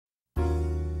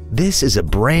This is a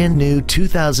brand new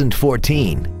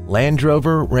 2014 Land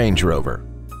Rover Range Rover.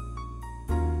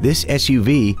 This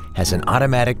SUV has an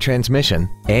automatic transmission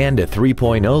and a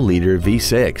 3.0-liter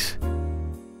V6.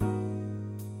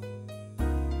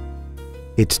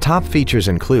 Its top features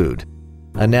include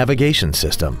a navigation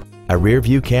system, a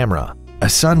rear-view camera, a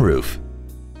sunroof,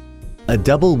 a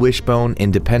double wishbone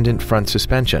independent front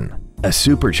suspension, a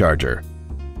supercharger,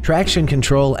 traction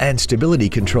control and stability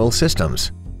control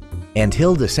systems, and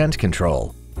hill descent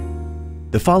control.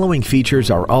 The following features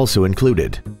are also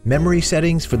included: memory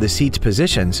settings for the seat's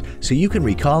positions so you can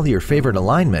recall your favorite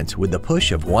alignments with the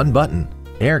push of one button,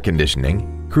 air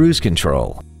conditioning, cruise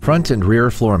control, front and rear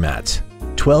floor mats,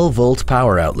 12-volt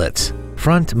power outlets,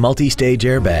 front multi-stage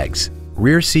airbags,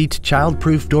 rear seat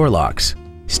child-proof door locks,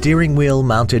 steering wheel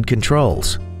mounted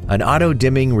controls, an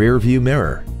auto-dimming rear-view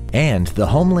mirror, and the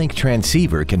HomeLink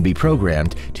transceiver can be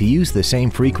programmed to use the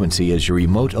same frequency as your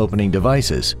remote opening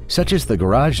devices, such as the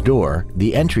garage door,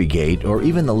 the entry gate, or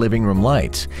even the living room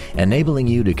lights, enabling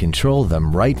you to control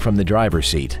them right from the driver's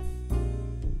seat.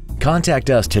 Contact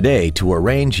us today to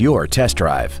arrange your test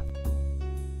drive.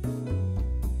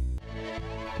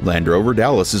 Land Rover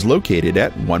Dallas is located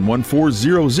at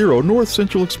 11400 North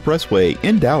Central Expressway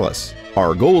in Dallas.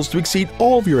 Our goal is to exceed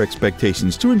all of your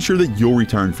expectations to ensure that you'll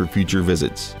return for future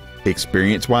visits.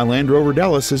 Experience why Land Rover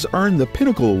Dallas has earned the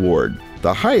Pinnacle Award,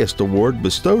 the highest award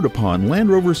bestowed upon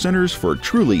Land Rover centers for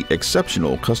truly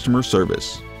exceptional customer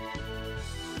service.